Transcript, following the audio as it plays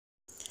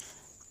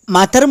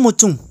Matar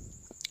mutum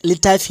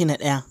littafi na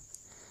 1.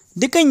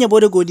 Dukan yabo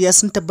da godiya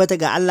sun tabbata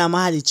ga Allah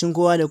mahaliccin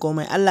kowa da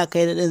komai. Allah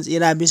kai da ɗan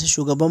tsira bisa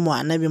shugabanmu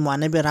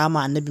annabi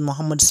rahama annabi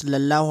Muhammad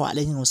sallallahu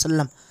alaihi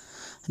wasallam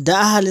da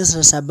ahalinsa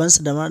da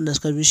sabansa da da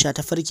suka bi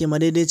ta farke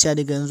madaidaiciya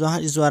daga yanzu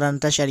har zuwa ranar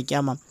tashar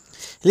kiyama.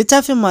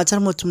 Littafin matar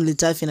mutum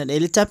littafi na 1,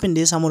 littafin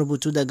da ya samu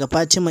rubutu daga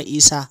Fatima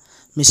Isa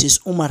Mrs.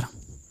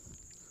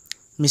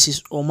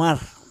 Omar.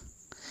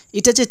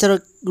 Ita ce ta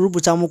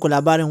rubuta muku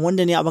labarin,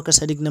 wanda ne Abubakar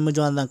Sadiq namiji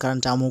wanda zan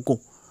karanta muku.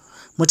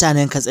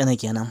 Mutanen Katsina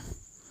kenan.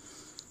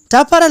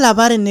 Ta fara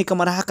labarin ne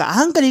kamar haka: a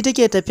hankali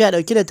take tafiya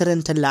dauke da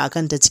tarin talla a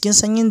kanta, cikin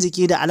sanyin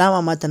jiki da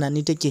alama ma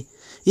tunani take.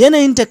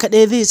 Yanayinta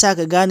kaɗai zai sa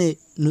ka gane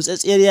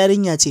nutsatsiyar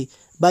yarinya ce.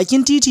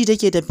 Bakin titi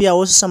take tafiya,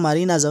 wasu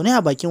samari na zaune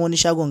a bakin wani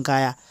shagon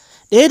kaya.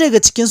 Ɗaya daga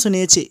cikinsu ne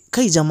ya ce,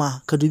 "Kai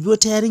jama'a, ka dubi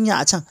wata yarinya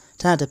a can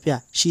tana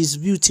tafiya, she is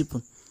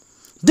beautiful."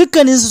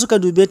 Dukkaninsu suka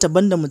dube ta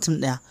banda mutum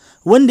ɗaya,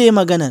 wanda ya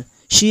magana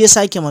shi ya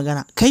sake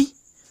magana, "Kai,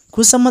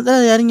 kun san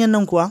matsalar yarinyar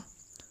nan kuwa?"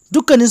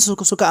 Dukkaninsu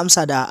suka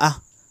amsa da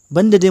a'a,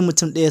 banda dai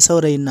mutum ɗaya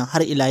saurayin nan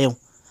har ila yau.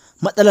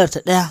 Matsalar ta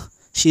ɗaya,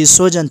 shi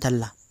sojan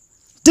talla.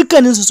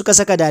 Dukkaninsu suka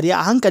saka dariya.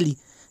 A hankali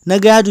na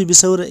ga ya dubi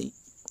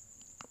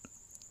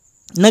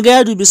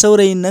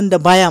saurayin nan da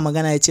baya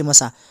magana, ya ce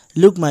masa,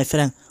 "Look my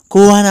friend,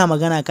 kowa na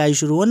magana ka yi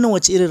shiru, wannan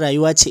wace irin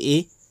rayuwa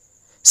ce?"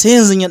 Sai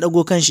yanzu ya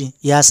ɗago kanshi,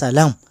 ya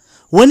salam,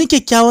 wani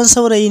kyakkyawan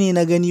saurayi ne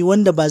na gani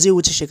wanda ba zai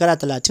wuce shekara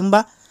 30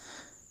 ba.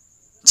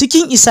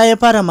 Cikin isa ya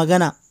fara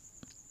magana,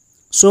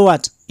 "So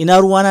what, ina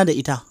ruwana da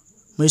ita?"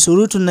 Mai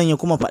surutun nan ya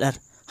kuma faɗar,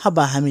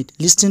 "Haba Hamid,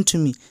 listen to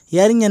me,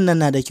 yarinyar nan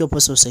na da kyau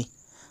fa sosai."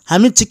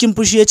 Hamid cikin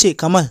fushi ya ce,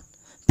 "Kamal,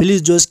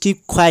 please just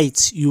keep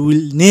quiet, you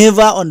will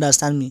never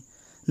understand me.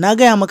 Na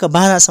gaya maka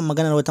ba na son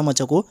maganar wata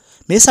mace ko?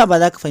 Me yasa ba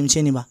za ka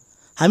fahimce ni ba?"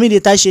 Hamid ya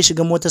tashi ya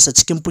shiga motarsa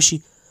cikin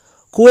fushi.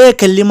 Ko ya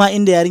kalli ma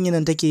inda yarinyar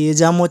nan take, ya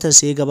ja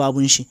motarsa ya gaba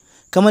abun shi.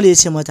 Kamal ya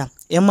ce mata,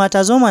 "'Yan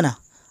mata zo mana."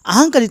 A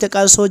hankali ta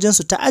ƙaraso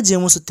wajensu ta ajiye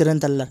musu tiren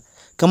tallar.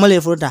 Kamal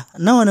ya furta,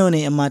 "Nawa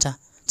ne 'yan mata?"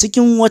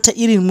 Cikin wata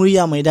irin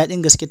murya mai daɗin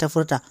gaske ta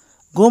furta,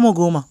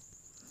 "Goma."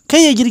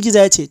 Kai ya girgiza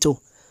ya ce, "To,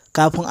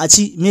 kafin a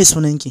ci me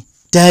sunanki?"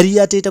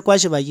 Dariya ta yi ta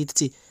kwashe baki ta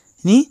ce,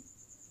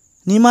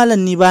 Ni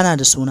malam, ni bana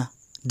da suna."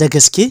 "Da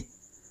gaske?"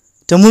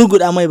 Ta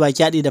murguɗa mai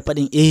baki haɗi da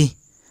faɗin,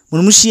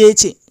 Murmushi ya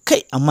ce,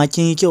 "Kai, amma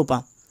kin yi kyau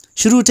fa."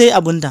 Shiru ta yi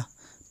abunta.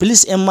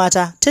 "Please 'yan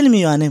mata, tell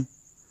me your name."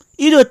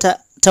 Ido ta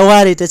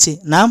ware ta ce,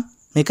 "Na'am,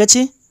 me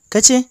kace?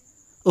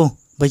 Oh,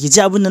 baki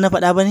ji abin da na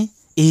faɗa ba ne?"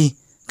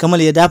 Kamal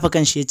ya dafa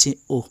kanshi ya ce,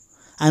 "Oh,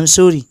 I'm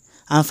sorry,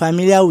 I'm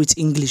familiar with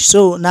English,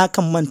 so na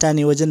kan manta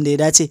ne wajen da ya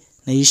dace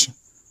na yi shi."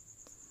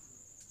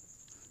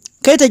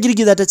 Kai ta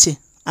girgiza ta ce,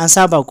 "An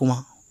saba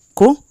kuma,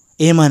 ko?"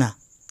 Mana,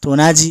 to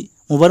na ji,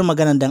 mu bar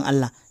maganan dan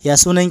Allah, ya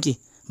sunanki?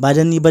 Ba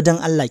dan ni ba, dan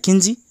Allah,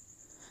 kin ji?"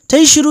 Ta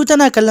yi shiru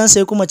tana kallon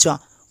sai kuma cewa,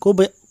 ko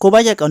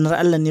ba ki ƙaunar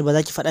Allah ne ba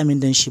za ki faɗa min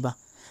dan shi ba?"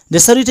 Da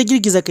sauri ta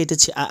girgiza kai ta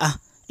ce, "A'a,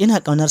 ina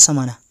ƙaunar sa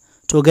mana."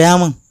 "To gaya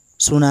min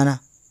sunana."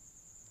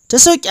 Ta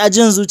sauki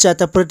ajiyar zuciya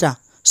ta furta,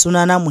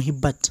 "Sunana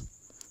Muhibbat."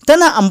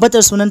 Tana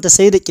ambatar sunanta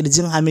sai da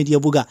kirjin Hamid ya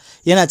buga.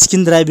 Yana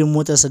cikin direbin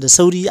motarsa da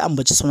sauri ya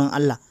ambaci sunan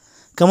Allah.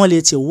 Kamal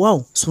ya ce,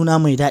 "Wow, suna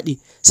mai daɗi,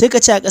 sai ka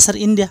ce a ƙasar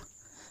India."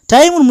 Ta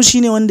yi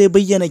murmushi ne wanda ya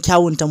bayyana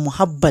kyawunta.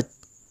 Muhabbat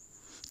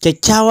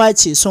kyakkyawa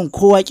ce, son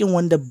kowa kin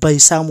wanda bai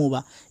samu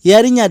ba.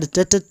 Yarinya da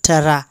ta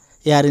tattara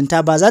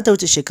yarinta ba za ta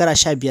wuce shekara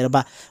 15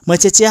 ba.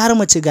 Mace ce har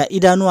mace, ga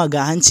idanuwa,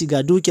 ga hanci,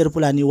 ga dukiyar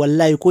Fulani.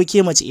 Wallahi ko ke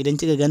mace idan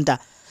kika ganta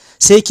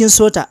sai kin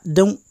so ta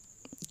don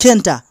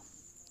kenta.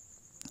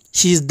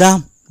 She is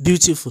damn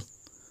beautiful.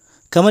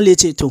 Kamal ya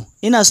ce, "To,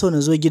 ina so na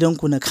zo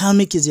gidanku na kawo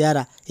miki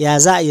ziyara, ya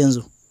za a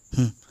yanzu?"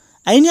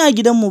 "Aini a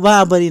gidanmu ba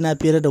a bari na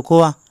fere da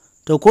kowa."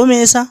 "To ko me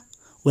yasa?"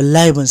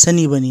 "Wallahi ban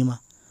sani ba ne ma."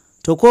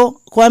 "To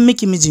ko an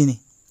miki miji ne?"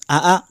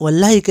 "A'a,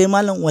 wallahi kai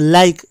malam,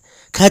 wallahi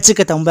ka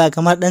cika tambaya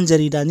kamar dan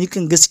jarida, ni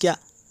kan gaskiya."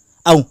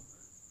 "Au,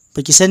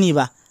 baki sani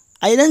ba,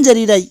 ai dan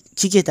jarida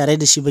kike tare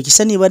da shi, baki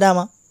sani ba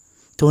dama?"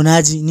 "To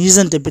naji, ni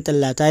zan tafi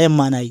tallata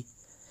yamma nayi."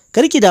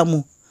 "Karki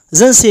damu,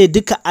 zan saye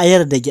duka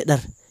ayar da gyadar.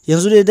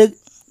 Yanzu dai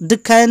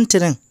duk kayan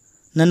tiren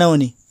na nawa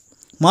ne?"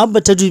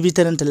 Muhabbat ta dubi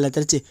tiren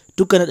tallatar ce,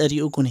 "Duka na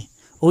 300 ne."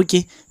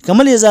 "Okay."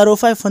 Kamal ya zaro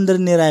 500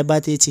 naira ya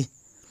bata ya ce,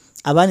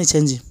 "A bani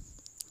canji."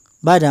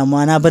 "Ba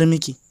damuwa, na bar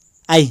miki."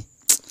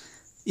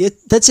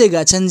 Ta ce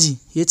ga canji,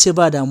 ya ce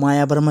ba damuwa,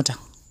 ya bar mata.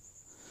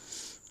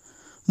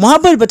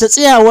 Muhabbat bata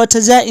tsaya wata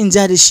ja'in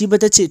ja da shi ba,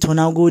 ta ce, "To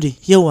na gode,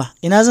 yawa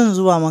ina zan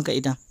zuba maka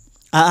ita?"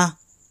 "A'a,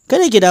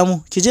 kada ki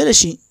damu, ki je da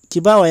shi ki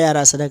ba wa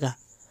yara sadaka."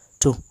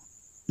 "To,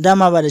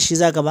 dama ba da shi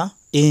zaka ba?"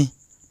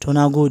 "To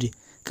na gode."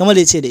 Kamal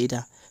ya ce da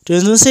ita, "To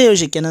yanzu sai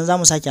yaushe kenan za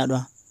mu sake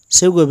haɗuwa?"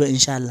 "Sai gobe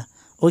insha Allah."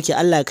 "Okay,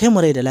 Allah ya kai mu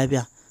rai da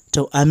lafiya."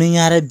 "To amin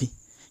ya rabbi,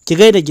 ki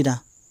gaida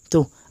gida."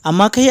 "To,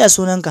 amma kai a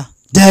sunanka?"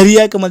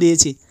 Dariya Kamal ya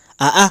ce,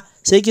 "A'a,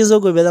 sai kin zo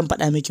gobe zan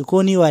faɗa miki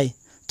ko ni waye."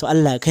 "To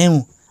Allah ya kai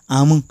mu."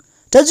 "Amin."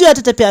 Ta juya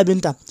ta tafi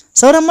abinta.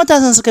 Sauran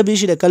matasan suka bi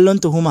shi da kallon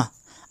tuhuma.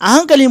 A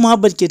hankali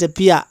Muhabbat ke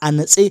tafiya a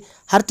natse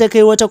har ta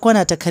kai wata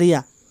kwana ta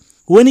karya.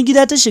 Wani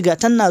gida ta shiga,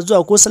 tana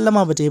zuwa ko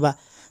sallama bata yi ba.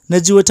 Na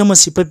ji wata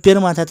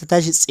masifaffiyar mata ta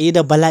tashi tsaye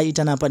da bala'i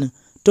tana faɗin,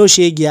 "To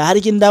shegiya, har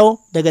kin dawo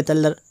daga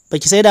tallar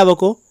baki saida ba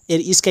ko yar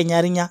iskan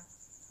yarinya.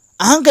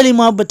 A hankali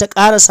Muhabbat ta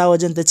karasa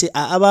wajen ta ce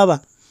a'a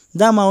baba,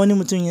 dama wani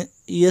mutum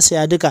ya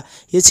saya duka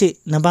ya ce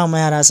na ba ma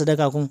yara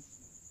sadaka kun.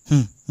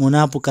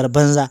 Munafukar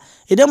banza,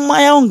 idan ma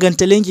yawon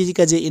gantalenki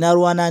kika je ina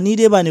ruwana, ni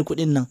dai ba ni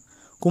kuɗin nan,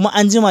 kuma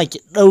an jima ki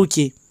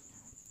ɗauke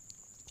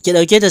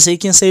ta sai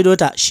kin saido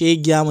ta,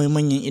 shegiya mai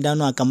manyan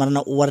idanuwa kamar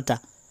na uwarta.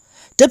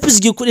 Ta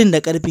fisgi kuɗin da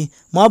ƙarfi.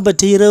 Muhabbat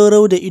ta yi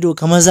raurau da ido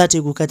kamar za ta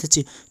yi kuka ta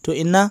ce to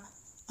inna,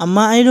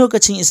 amma ai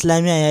lokacin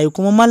islamiya yayi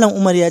kuma malam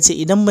Umar ya ce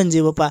idan ban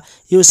je ba fa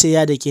yau sai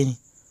ya dake ni.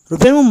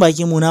 Rufe min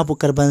baki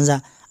munafukar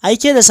banza, ai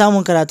ke da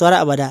samun karatu har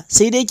abada,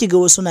 sai dai ki ga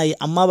wasu na yi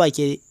amma ba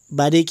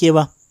dai ke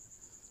ba.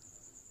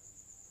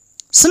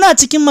 Suna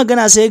cikin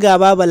magana sai ga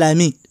baba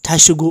Lami ta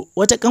shigo,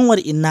 wata kanwar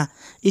inna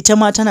ita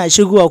ma tana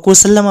shigowa ko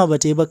sallama ba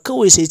ta yi ba,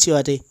 kawai sai cewa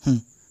ta yi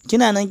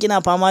kina nan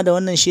kina fama da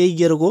wannan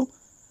shegiyar go,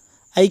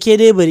 ai ke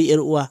dai bari yar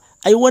uwa,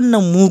 ai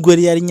wannan muguwar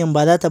yarinyan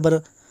ba za ta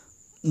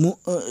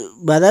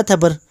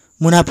bar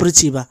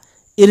munafurci ba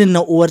irin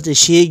na uwarta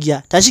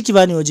shegiya, tashi ki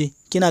bani waje,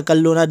 kina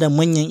kallo na da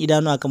manyan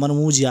idanuwa kamar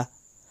mujiya.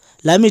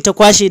 Lami ta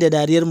kwashe da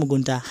dariyar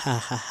mugunta,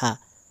 ha.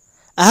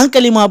 A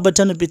hankali Muhabbat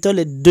ta nufi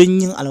toilet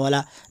don yin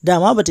alwala,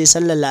 dama ba ta yi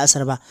sallar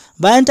la'asar ba.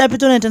 Bayan ta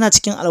fito ne tana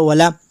cikin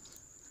alwala,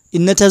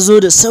 inna ta zo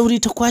da sauri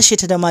ta kwashe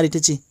ta da mari ta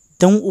ce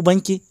dan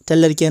ubanki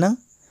tallar kenan.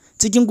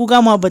 Cikin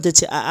kuka Muhabbat ta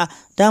ce a'a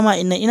dama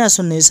ina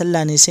son na yi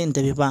sallah ne sai in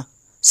tafi fa.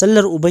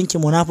 Sallar ubanki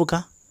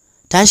munafuka.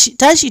 Tashi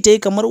ta yi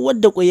kamar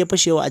wadda kwai ya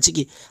fashewa a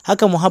ciki.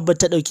 Haka Muhabbat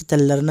ta ɗauki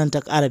tallar nan ta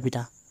ƙara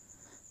fita.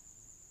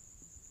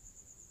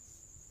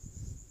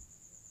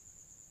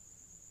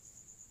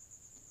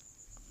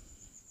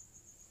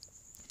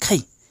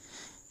 Kai,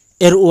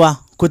 ‘yar uwa,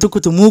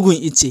 kutu mugun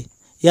ice,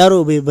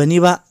 yaro bai bani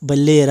ba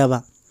balle ya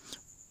raba.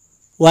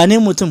 Wane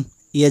mutum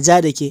ya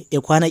ja da ke ya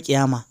kwana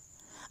ƙiyama?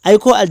 Ai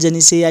ko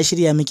aljani sai ya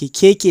shirya miki,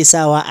 ke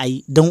sawa a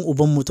yi don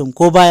uban mutum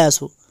ko baya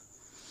so.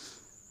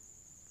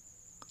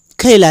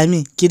 Kai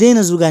Lami, ki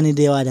daina zuga ni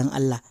da yawa don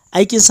Allah.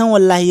 Ai kin san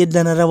wallahi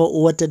yadda na raba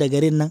uwarta da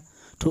garin nan,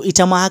 to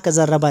ita ma haka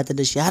zan raba ta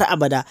da shi har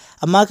abada,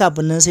 amma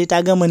kafin nan sai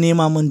ta gama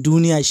nema min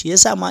duniya, shi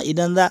yasa ma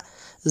idan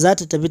za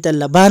ta tafi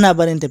talla bana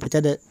barin ta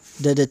fita da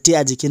datti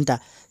a jikinta,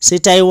 sai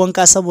ta yi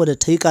wanka saboda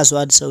ta yi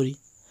kasuwa da sauri.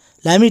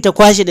 Lami ta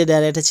kwashe da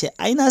dariya ta ce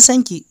ai na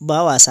san ki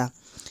ba wasa,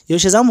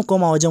 yaushe za mu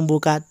koma wajen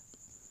boka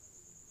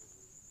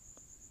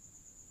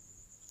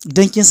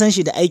don kin san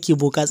shi da aiki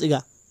boka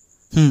tsiga.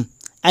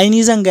 Ai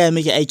ni zan gaya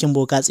miki aikin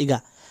boka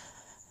tsiga,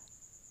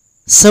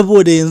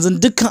 saboda yanzu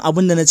dukkan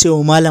abin da na ce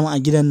wa malam a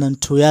gidan nan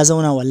to ya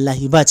zauna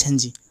wallahi ba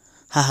canji.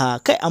 Haha,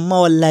 kai amma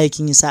wallahi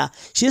kin yi sa'a,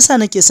 shi yasa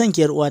nake son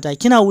ki yar uwata,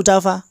 kina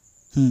wuta fa.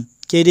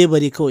 Ke dai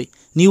bari kawai,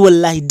 ni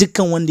wallahi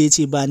dukkan wanda ya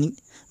ce ba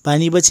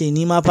ni bace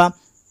ni ma fa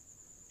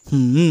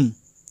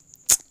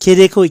ke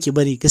dai kawai ki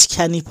bari,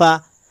 gaskiya ni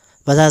fa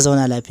ba za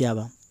zauna lafiya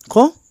ba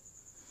ko.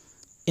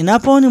 Ina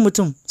fa wani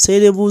mutum sai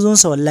dai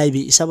buzunsa wallahi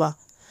bai isa ba.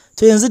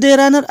 To yanzu dai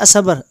ranar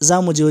Asabar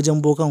za mu je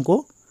wajen bokan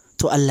ko?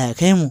 To Allah ya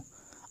kai mu.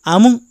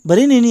 Amin,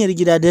 bari ne niyyar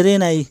gida dare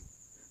na yi,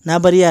 na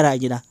bar yara a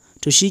gida.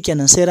 To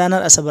shikenan sai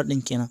ranar Asabar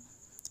ɗin kenan.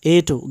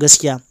 To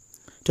gaskiya.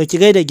 To ki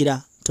gaida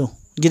gida. To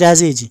gida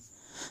zai je.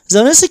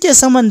 Zaune suke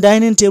saman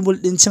dining table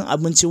ɗin cin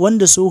abinci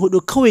wanda su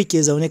hudu kawai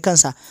ke zaune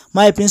kansa,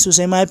 mahaifinsu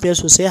sai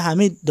mahaifiyarsu sai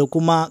Hamid da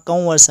kuma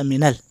ƙanwarsa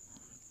Minal.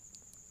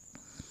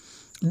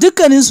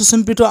 Dukkaninsu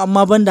sun fito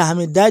amma banda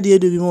Hamid. Dadi ya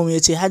dubi mom ya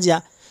ce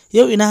Hajiya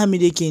yau ina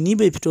Hamid yake, ni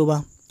bai fito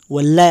ba.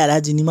 Wallahi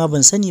Alhaji ni ma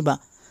ban sani ba.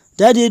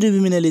 Dadi ya dubi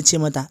Minal ya ce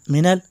mata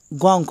Minal,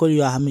 go and call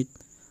your Hamid.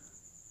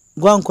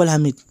 Go and call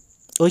Hamid.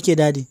 Okay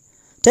dadi.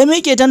 Ta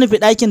miƙe ta nufi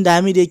ɗakin da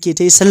Hamid yake,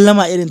 ta yi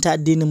sallama irin ta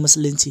addinin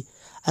musulunci.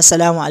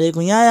 Assalamu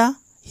alaikum yaya.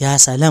 Ya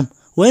salam,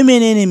 wai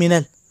menene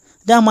Minal?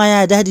 Dama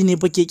ya dadi ne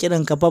fake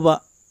kiran ka fa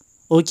ba.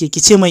 Okay, ki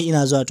ce mai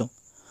ina zuwa to.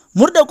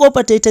 Murda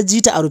kofar ta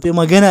ji ta a rufe,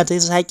 magana ta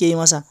sake yi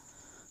masa.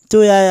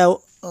 To yaya,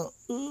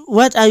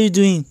 what are you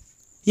doing?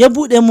 Ya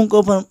buɗe min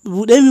kofar,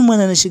 buɗe min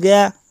mana na shiga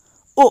ya.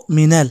 Oh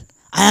Minal,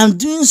 I am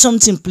doing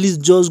something, please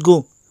just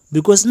go.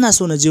 Because ina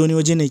so na je wani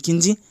waje ne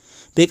kin ji?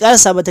 Bai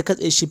karasa ba ta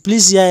katse shi,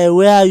 please yaya,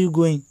 where are you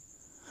going?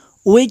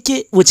 Wai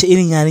ke wace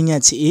irin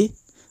yarinya ce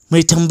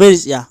mai tambayar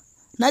tsiya.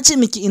 Na ce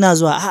miki ina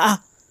zuwa, a'a.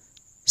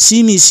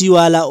 Simi si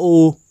wala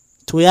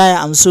to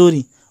yaya I'm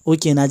sorry.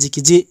 Okay na ji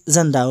ki je,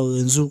 zan dawo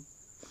yanzu.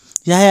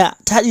 Yaya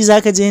taɗi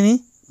za ka je ne?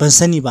 Ban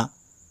sani ba.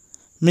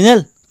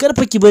 Minal,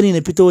 karfa ki bari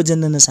na fito wajen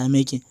nan na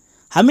same ki.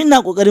 Hamid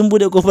na kokarin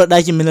bude kofar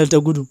ɗakin Minal ta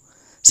gudu.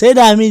 Sai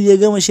da Hamid ya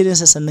gama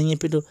shirinsa sannan ya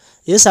fito,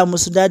 ya samu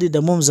su dadi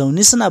da mom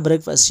zaune suna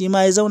breakfast, shi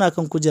ma ya zauna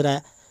kan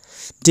kujera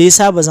da ya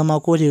saba zama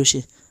ko da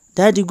yaushe.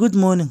 Daddy, good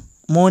morning.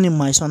 Morning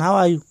my son, how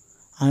are you?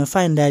 I'm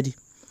fine daddy.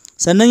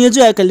 Sannan ya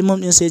juya kalli mom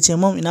ɗinsa ya ce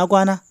mom ina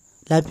kwana?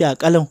 Lafiya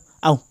kalau.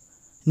 Au,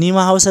 ni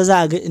da Hausa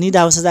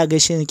za a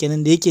gaishe ni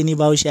kenan da yake ni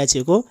Bahaushe ya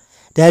ce ko?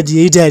 Daddy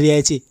yayi dariya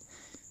ya ce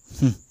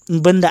in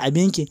banda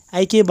abinki,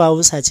 ai ke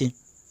Bahausha ce.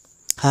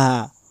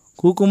 Ha,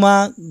 ku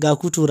kuma ga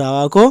ku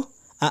Turawa ko?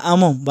 A'a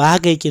mom, ba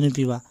haka yake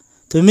nufi ba.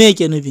 To me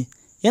yake nufi?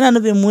 Yana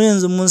nufin mu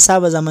yanzu mun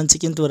saba zaman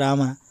cikin Turawa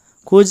mana,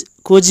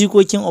 ko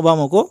jikokin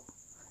Obama ko?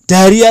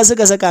 Dariya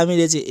suka saka min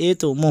da ce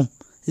to mom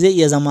zai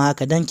iya zama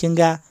haka dan kin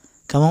ga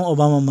kamar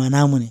Obama ma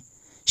namu ne.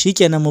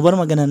 Shikenan mu bar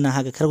maganar nan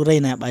haka kar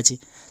raina ya ɓace.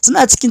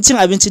 Suna cikin cin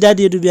abinci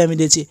dadi ya dubi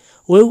Hamid ya ce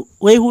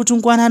wai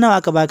hutun kwana nawa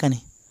aka baka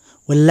ne?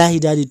 Wallahi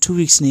dadi 2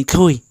 weeks ne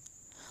kawai.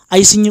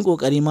 Ai sun yi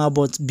kokari ma,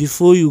 but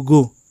before you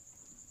go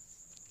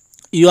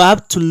you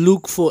have to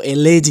look for a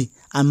lady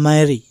and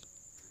marry.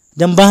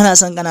 Dan ba na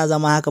son kana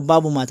zama haka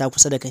babu mata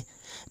kusa da kai.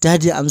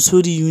 Daddy, I'm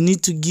sorry, you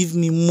need to give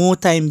me more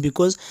time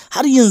because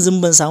har yanzu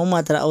ban samu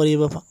matar aure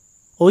ba fa.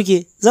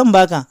 Okay, zan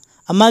baka,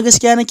 amma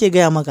gaskiya nake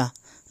gaya maka.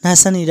 Na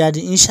sani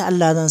daddy, insha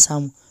Allah zan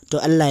samu. To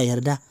Allah ya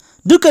yarda.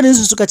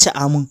 Dukkaninsu suka ce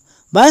amin.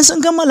 Bayan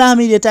sun kammala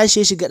Hamid ya tashi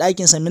ya shiga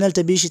ɗakin sa, Minal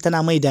ta bi shi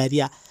tana mai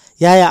dariya.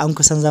 Yaya an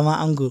kusan zama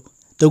ango.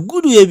 Da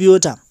gudu ya biyo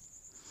ta.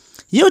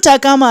 Yau ta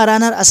kama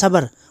ranar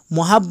Asabar.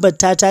 Muhabbat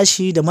ta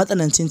tashi da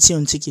matsanancin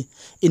ciwon ciki.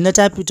 Inna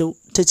ta fito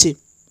ta ce,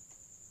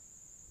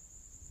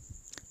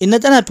 Inna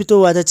tana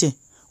fitowa ta ce,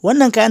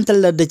 wannan kayan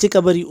tallar da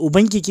kika bari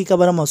ubanki kika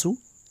bar masu?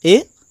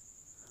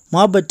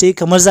 Muhabbat ta yi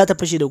kamar za ta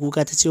fashe da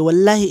kuka ta ce,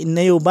 wallahi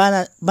inna yau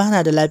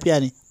bana da lafiya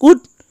ne. Good.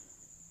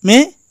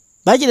 Me?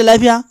 Baki da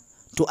lafiya?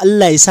 To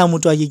Allah ya sa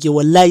mutuwa kike,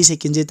 wallahi sai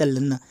kin je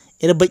tallan nan.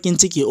 Yar bakin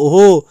ciki,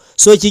 oho,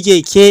 so kike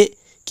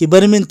ki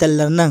bar min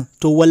tallar nan,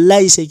 to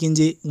wallahi sai kin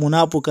je,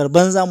 munafukar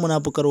banza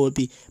munafukar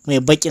wofi mai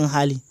bakin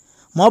hali.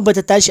 Muhabbat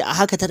ta tashi a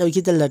haka ta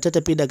dauki tallar ta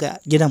tafi daga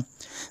gidan.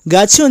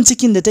 Ga ciwon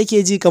cikin da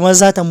take ji kamar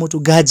za ta mutu,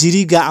 ga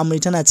jiri ga amai,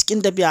 tana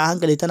cikin tafiya a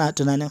hankali tana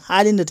tunanin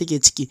halin da take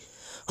ciki.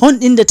 Hon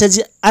din da ta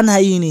ji ana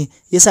yi ne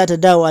ya sa ta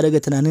dawowa daga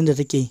tunanin da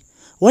take yi.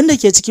 Wanda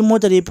ke cikin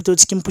motar ya fito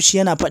cikin fushi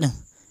yana faɗin,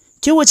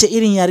 ke wace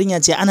irin yarinya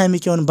ce ana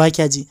miki wani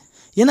bakya ji?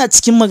 Yana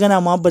cikin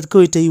magana Muhabbat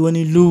kawai ta yi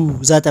wani lu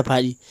za ta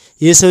faɗi.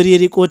 Ya sauri ya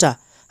riko ta.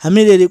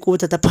 Hamid ya riko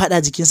ta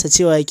faɗa jikinsa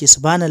cewa yake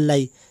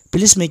subhanallahi,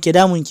 please me ke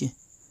damun ki?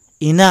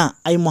 Ina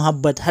ai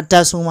Muhabbat har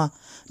ta suma.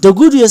 Da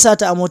gudu ya sa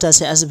ta a mota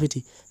sai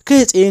asibiti.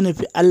 Kai tsaye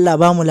nufi Allah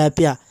ba mu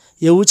lafiya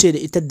ya wuce da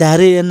ita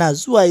dare, yana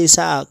zuwa ya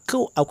sa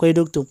akwai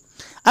doctor.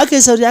 Aka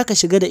yi sauri aka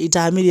shiga da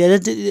ita. Hamid ya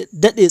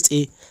daɗe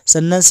tsaye,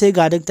 sannan sai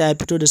ga dakta ya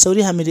fito da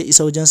sauri. Hamid ya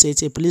isa wajensa ya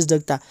ce, please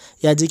dakta,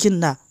 ya jikin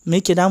na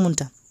me ke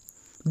damunta?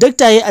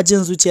 Dakta ya yi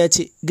ajiyar zuciya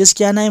ce,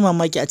 gaskiya na yi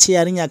mamaki a ce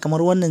yarinya kamar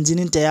wannan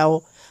jinin ta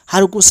yawo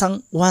har kusan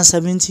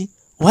 170.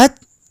 What?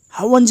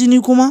 Hawan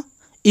jini kuma?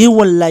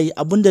 Wallahi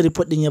abinda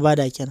report din ya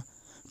bada kenan.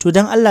 To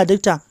dan Allah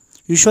dakta,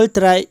 you should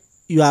try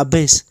your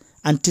best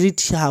and treat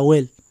her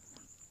well.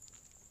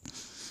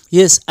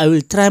 Yes, I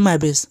will try my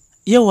best.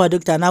 Yawa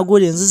dokta, na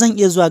gode, yanzu zan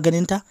iya zuwa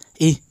ganin ta?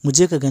 Mu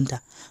je ka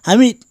ganta.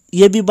 Hamid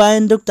ya bi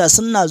bayan dokta,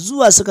 suna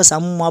zuwa suka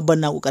samu Muhabbat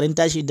na kokarin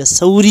tashi. Da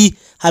sauri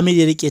Hamid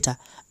ya rike ta.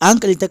 A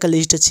hankali ta kalle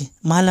shi ta ce,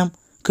 malam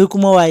kai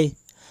kuma waye?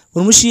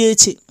 Murmushi ya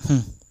ce,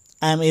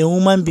 I am a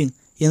human being.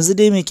 Yanzu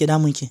dai me ke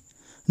damun ki?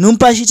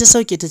 Numfashi ta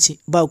sauke ta ce,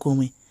 ba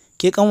komai.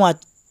 Ke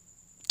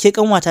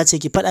kanwata ce,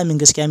 ki faɗa min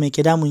gaskiya me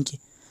ke damun ki?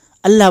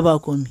 Allah ba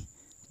komai.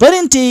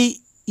 Barin ta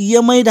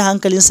ya mai da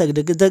hankalinsa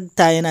daga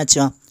dakta yana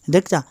cewa,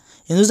 dakta,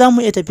 yanzu za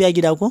mu iya tafiya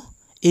gida ko?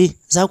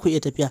 Za ku iya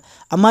tafiya,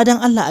 amma don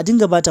Allah a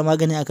dinga bata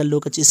magani akan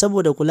lokaci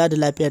saboda kula da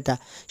lafiyarta.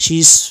 She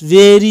is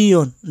very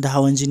young da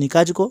hawan jini,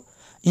 kaji ko?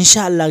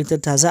 Insha Allah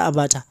ta za a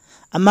bata.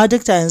 Amma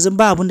dakta yanzu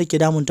ba abin da ke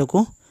damunta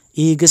ko?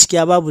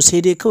 Gaskiya babu,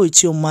 sai dai kawai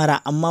ciwon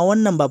mara, amma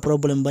wannan ba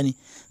problem bane.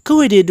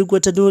 Kawai dai duk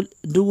wata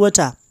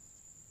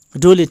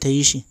dole ta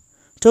yi shi.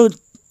 To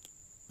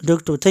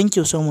doctor, thank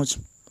you so much.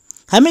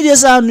 Hamid ya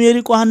sa hannu ya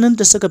riko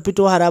hannunta suka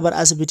fito harabar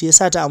asibiti, ya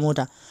sa ta a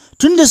mota.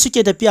 Tunda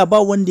suke tafiya ba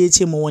wanda ya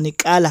ce ma wani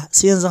kala,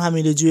 sai yanzu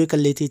Hamid ya juyo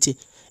kalle ta ce,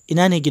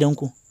 ina ne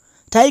gidanku?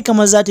 Ta yi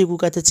kamar za ta yi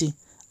kuka ta ce,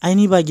 ai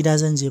ni ba gida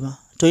zan je ba.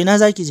 To ina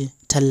za ki je?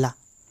 Talla.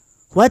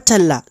 What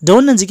talla? Da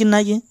wannan jikin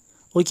naki?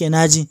 Okay,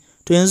 naji.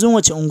 To yanzu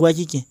wace unguwa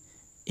kike?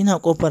 Ina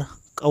kofar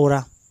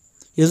ƙaura.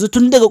 Yanzu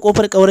tun daga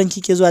kofar ƙauren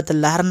kike zuwa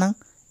talla har nan?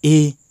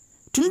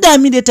 Tun da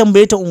Hamid ya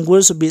tambaye ta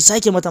unguwarsu bai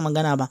sake mata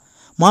magana ba.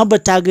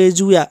 Muhabbat ta ga ya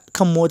juya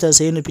kan motar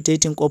sa ya nufi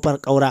titin kofar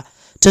ƙaura.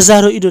 Ta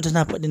zaro ido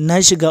tana faɗin,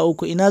 na shiga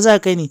uku, ina za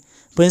kai ni?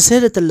 Ban sai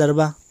da tallar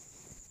ba.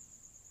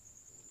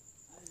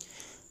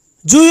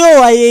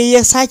 Juyowa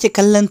ya sake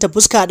kallon ta,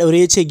 fuska a daure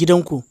ya ce,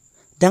 gidanku,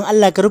 dan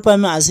Allah ka rufa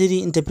min asiri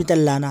in tafi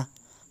tallana.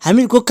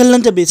 Hamid ko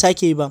kallon ta bai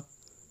sake yi ba.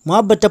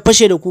 Muhabbat ta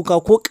fashe da kuka,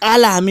 ko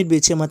kala Hamid bai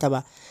ce mata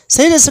ba.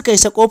 Sai da suka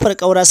isa kofar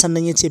ƙaura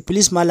sannan ya ce,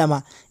 please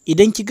malama,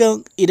 idan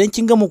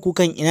kin gama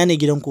kukan ina ne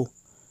gidanku?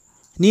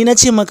 Ni na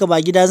ce maka ba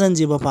gida zan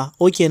je ba fa.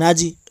 Okay,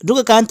 naji.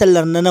 Duka kayan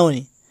tallar na nawa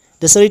ne?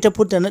 Da sauri ta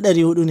furta, na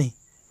 400 ne.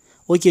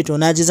 Okay, to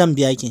naji, zan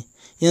biya ki.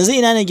 Yanzu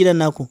ina ne gidan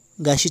naku?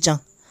 Gashi can.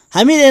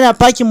 Hamid yana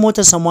fakin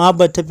motarsa.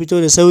 Muhabbat ta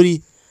fito da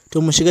sauri.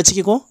 To mu shiga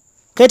ciki ko?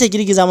 Kai ta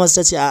girgiza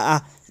masa ta ce,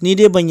 a'a, ni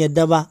dai ban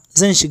yadda ba,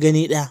 zan shiga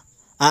ni ɗaya.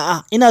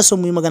 A'a, ina so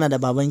mu yi magana da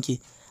babanki.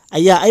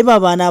 Ayya, ai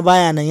babana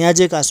baya nan, ya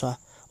je kasuwa.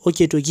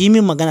 Okay, to ki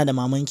min magana da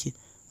mamanki.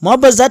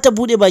 Muhabbat za ta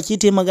bude baki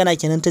ta yi magana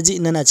kenan ta ji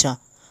ina na cewa,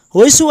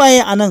 wai su waye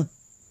a nan?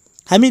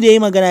 Hamid ya yi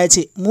magana ya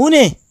ce, mu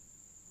ne?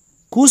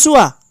 Ku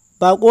suwa?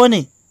 Bako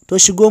ne? To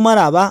shigo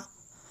mara ba.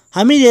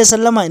 Hamid ya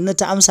sallama, inna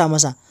ta amsa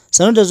masa,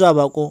 sanu da zuwa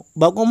bako.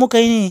 Bako muka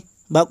yi ne?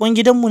 Bakon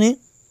gidanmu ne?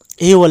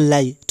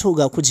 Wallahi. To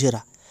ga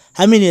kujera.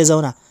 Hamid ya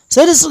zauna.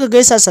 Sai da suka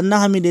gaisa sannan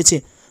Hamid ya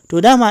ce,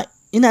 to dama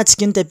ina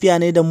cikin tafiya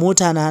ne da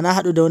mota na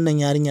haɗu da wannan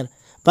yarinyar.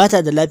 ba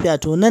ta da lafiya.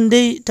 To nan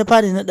dai ta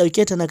fara na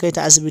ɗauke ta na kai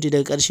ta asibiti,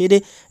 daga ƙarshe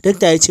dai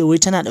dakta ya ce wai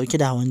tana ɗauke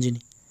da hawan jini.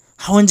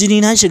 Hawan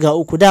jini na shiga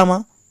uku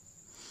dama?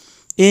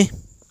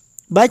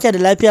 Ba kya da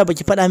lafiya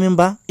baki faɗa min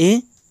ba?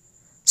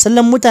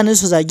 Sallan mutane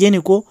su zage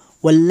ni ko?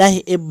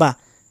 Wallahi Ibba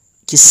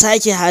ki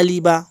sake hali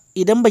ba,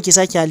 idan baki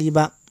sake hali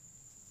ba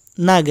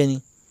na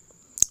gani.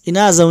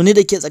 Ina zaune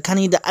da ke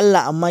tsakani da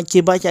Allah amma ke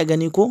ba kya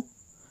gani ko?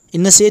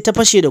 Inna sai ta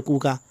fashe da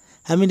kuka.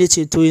 Hamid ya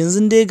ce to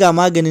yanzu dai ga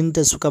maganin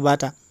ta suka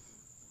bata,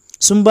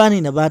 sun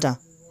bani na bata.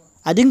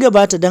 A dinga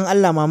bata dan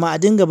Allah mama, a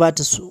dinga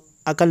bata su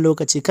akan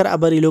lokaci, kar a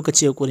bari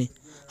lokaci ya kure.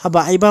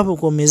 Haba ai babu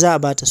ko me za a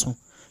bata su.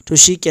 To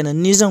shikenan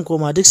ni zan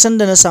koma, duk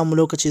sanda na samu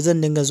lokaci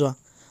zan dinga zuwa.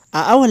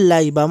 A'a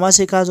wallahi ba ma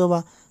sai ka zo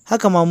ba,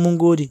 haka ma mun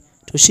gode.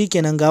 To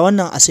shikenan ga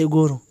wannan a sai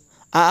goro.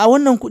 A'a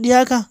wannan kuɗi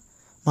haka?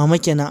 Mama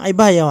kenan ai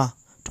ba yawa.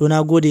 To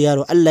na gode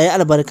yaro, Allah ya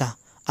albarka.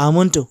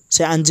 Amin to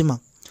sai an jima.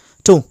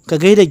 To ka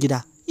gaida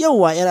gida.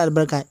 Yauwa yar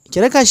albarka, ki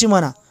raka shi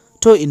mana.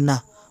 To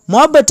inna.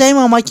 Muhabbat ta yi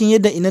mamakin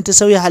yadda ina ta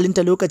sauya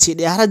halinta lokaci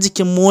ɗaya har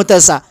jikin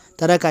motarsa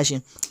ta raka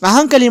shi. A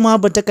hankali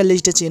Muhabbat ta kalle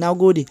shi ta ce na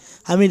gode.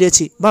 Hamid ya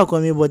ce ba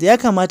komai bot, ya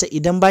kamata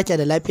idan ba kya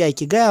da lafiya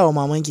ki gaya wa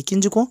mamanki,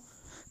 kin ji ko?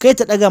 Kai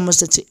ta ɗaga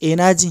masa ta ce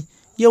na ji.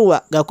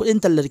 Yauwa ga kuɗin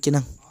tallarki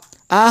nan.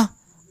 A'a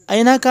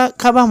ai na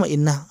ka ba mu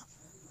inna.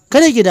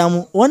 Kada ki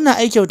damu, wannan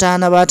ai kyauta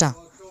na bata.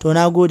 To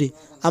na gode.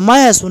 Amma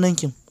ya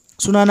sunanki?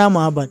 Sunana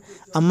Muhabbat.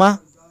 Amma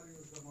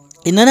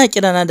ina na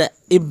kirana da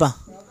Ibba.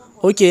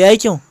 Ok yayi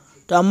kyau.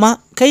 To amma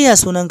kai ya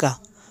sunanka?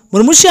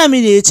 Murmushi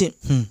Hamid ya ce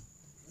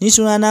ni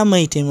sunana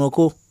mai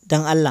taimako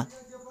dan Allah.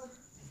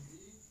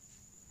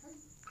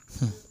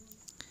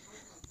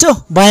 To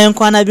bayan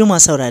kwana biyu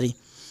masu saurare,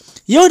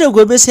 yau da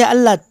gobe sai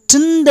Allah,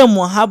 tunda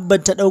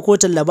Muhabbat ta ɗauko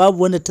talla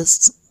babu wanda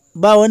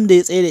ba wanda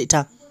ya tsaye da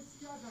ita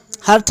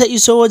har ta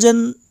iso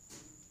wajen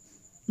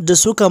da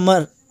su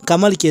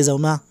Kamal ke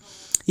zauna.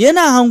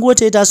 Yana hango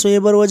ta ya taso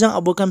ya bar wajen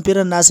abokan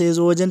firar nasa ya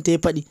zo wajen ta ya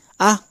faɗi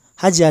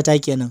Hajiya ta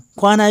kenan,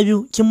 kwana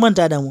biyu kin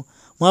manta da mu.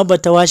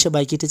 Muhabbat ta washe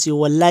baki ta ce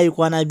wallahi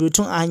kwana biyu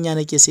tun a hanya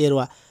nake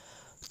sayarwa.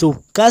 To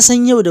ka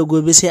san yau da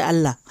gobe sai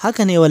Allah.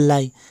 Haka ne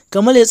wallahi.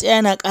 Kamal ya tsaya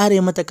yana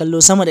ƙare mata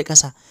kallo sama da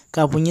ƙasa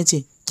kafin ya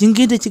ce kin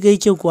gaida kika yi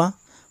kyau kuwa?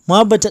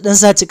 Muhabbat ta ɗan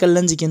saci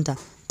kallon jikinta,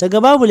 ta ga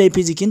babu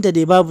laifi, jikinta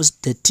dai babu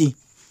datti.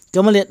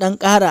 Kamal ya ɗan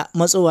ƙara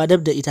matsowa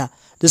dab da ita,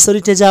 da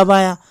sauri ta ja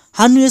baya,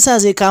 hannu ya sa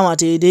zai kama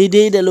ta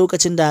daidai da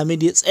lokacin da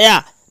Hamid ya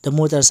tsaya da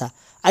motarsa.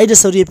 Ai da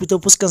sauri ya fito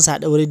fuskansa a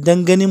ɗaure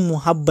don ganin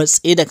Muhabbat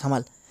tsaye da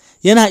Kamal.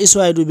 Yana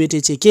isuwa ya dube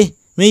ta ce ke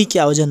me yake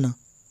a wajen nan?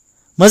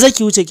 Maza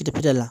ki wuce ki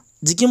tafi dalla.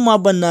 Jikin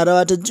Muhabbat na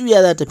rawa ta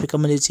juya za ta tafi.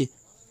 Kamal ya ce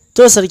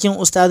to sarkin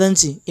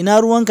ustazanci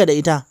ina ruwanka da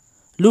ita?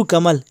 Lu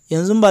Kamal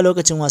yanzu ba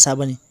lokacin wasa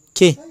bane.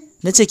 Ke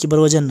na ce ki bar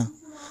wajen nan.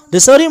 Da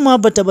sauri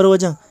Muhabbat ta bar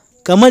wajen.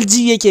 Kamal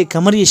ji yake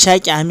kamar ya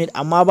shaƙi Hamid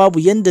amma babu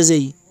yanda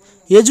zai yi.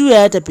 Ya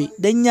juya ya tafi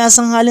dan ya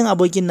san halin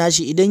abokin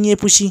nashi idan ya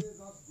fushi.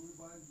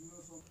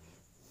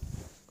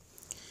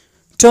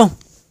 To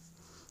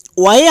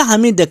waye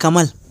Hamid da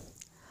Kamal?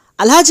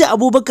 Alhaji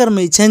Abubakar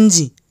mai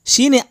canji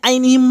shine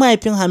ainihin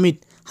mahaifin Hamid.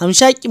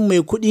 Hamshakin mai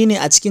kuɗi ne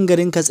a cikin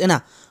garin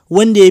Katsina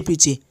wanda ya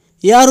fice.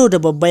 Yaro da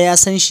babba ya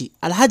san shi.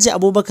 Alhaji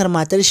Abubakar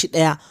matar shi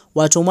ɗaya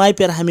wato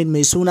mahaifiyar Hamid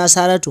mai suna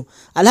Saratu.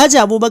 Alhaji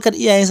Abubakar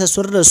iyayensa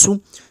sun rasu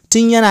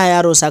tun yana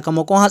yaro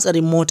sakamakon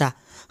hatsarin mota.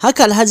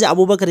 Haka Alhaji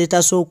Abubakar ya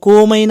taso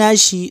komai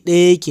nashi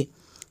ɗaya yake.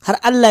 Har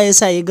Allah ya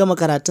sa ya gama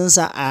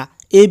karatunsa a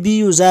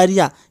ABU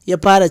Zaria ya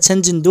fara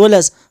canjin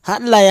dollars,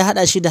 har Allah ya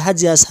haɗa shi da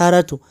Hajiya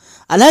Saratu.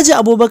 Alhaji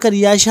Abubakar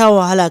ya sha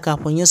wahala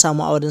kafin ya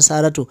samu auren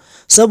Saratu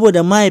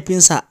saboda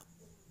mahaifinsa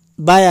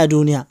baya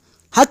duniya.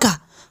 Haka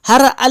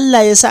har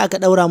Allah ya sa aka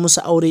ɗaura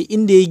musu aure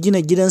inda ya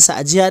gina gidansa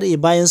a GRA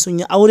bayan sun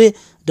yi aure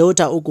da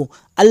wata 3.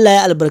 Allah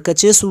ya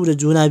albarkace su da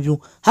juna biyu.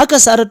 Haka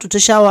Saratu ta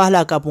sha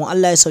wahala kafin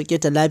Allah ya sauke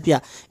ta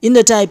lafiya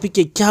inda ta haifi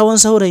kyakkyawan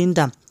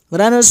saurayinta.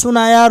 Ranar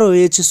suna yaro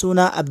ya ci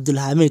suna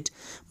Abdulhamid.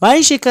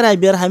 Bayan shekara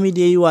 5 Hamid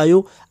ya yi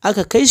wayo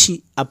aka kai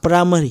shi a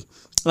firamare.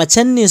 A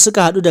can ne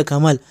suka haɗu da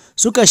Kamal,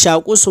 suka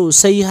shaƙu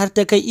sosai har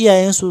ta kai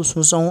iyayensu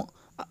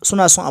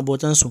suna son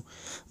abotansu.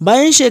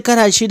 Bayan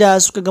shekara 6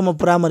 suka gama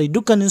firamare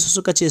dukkaninsu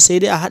suka ce sai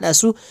dai a haɗa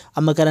su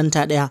a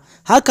makaranta ɗaya.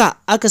 Haka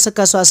aka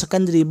saka su a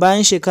sakandare.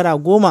 Bayan shekara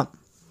 10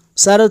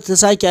 Saratu ta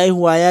sake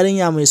haihuwa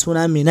yarinya mai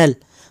suna Minal.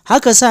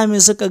 Haka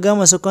Sami suka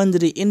gama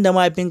sakandare inda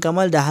mahaifin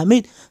Kamal da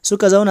Hamid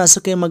suka zauna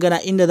suka yi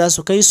magana inda za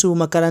su kai su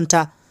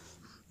makaranta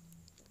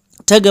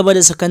ta gaba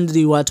da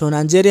sakandare wato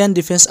Nigerian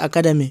Defense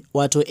Academy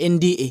wato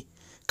NDA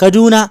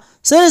Kaduna.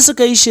 Sai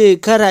suka yi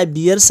shekara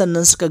 5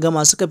 sannan suka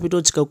gama suka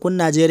fito cikakkun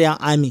Nigerian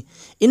Army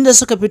inda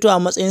suka fito a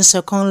matsayin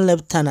second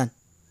lieutenant.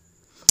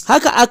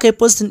 Haka aka yi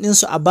posting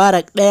ɗinsu a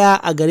barak ɗaya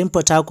a garin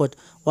Port Harcourt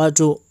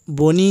wato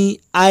Bonny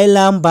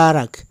Island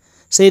Barrack.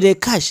 Sai dai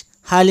kash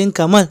halin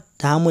Kamal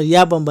da Hamid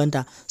ya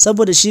bambanta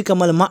saboda shi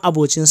Kamal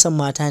ma'abocin son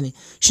mata ne,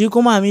 shi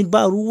kuma Hamid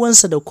ba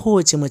ruwansa da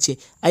kowace mace,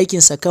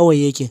 aikinsa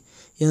kawai yake.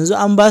 Yanzu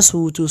an ba su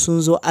hutu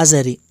sun zo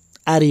Azare,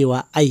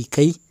 Arewa. Ai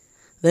kai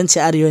zan ce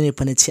Arewa ne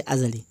fa na ce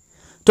Azare.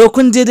 To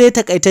kun je dai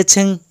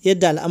takaitaccen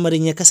yadda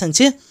al'amarin ya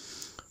kasance,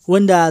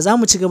 wanda za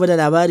mu ci gaba da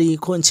labari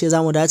ko in ce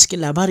za mu dawo cikin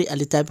labari a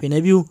littafi na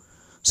 2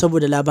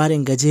 saboda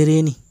labarin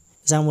gajere ne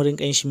za mu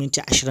rinka yin shi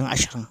minti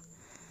 20.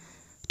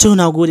 To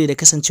na gode da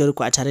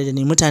kasancewarku a tare da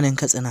ni mutanen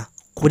Katsina.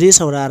 Ku dai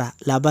saurara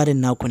labarin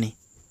naku ne.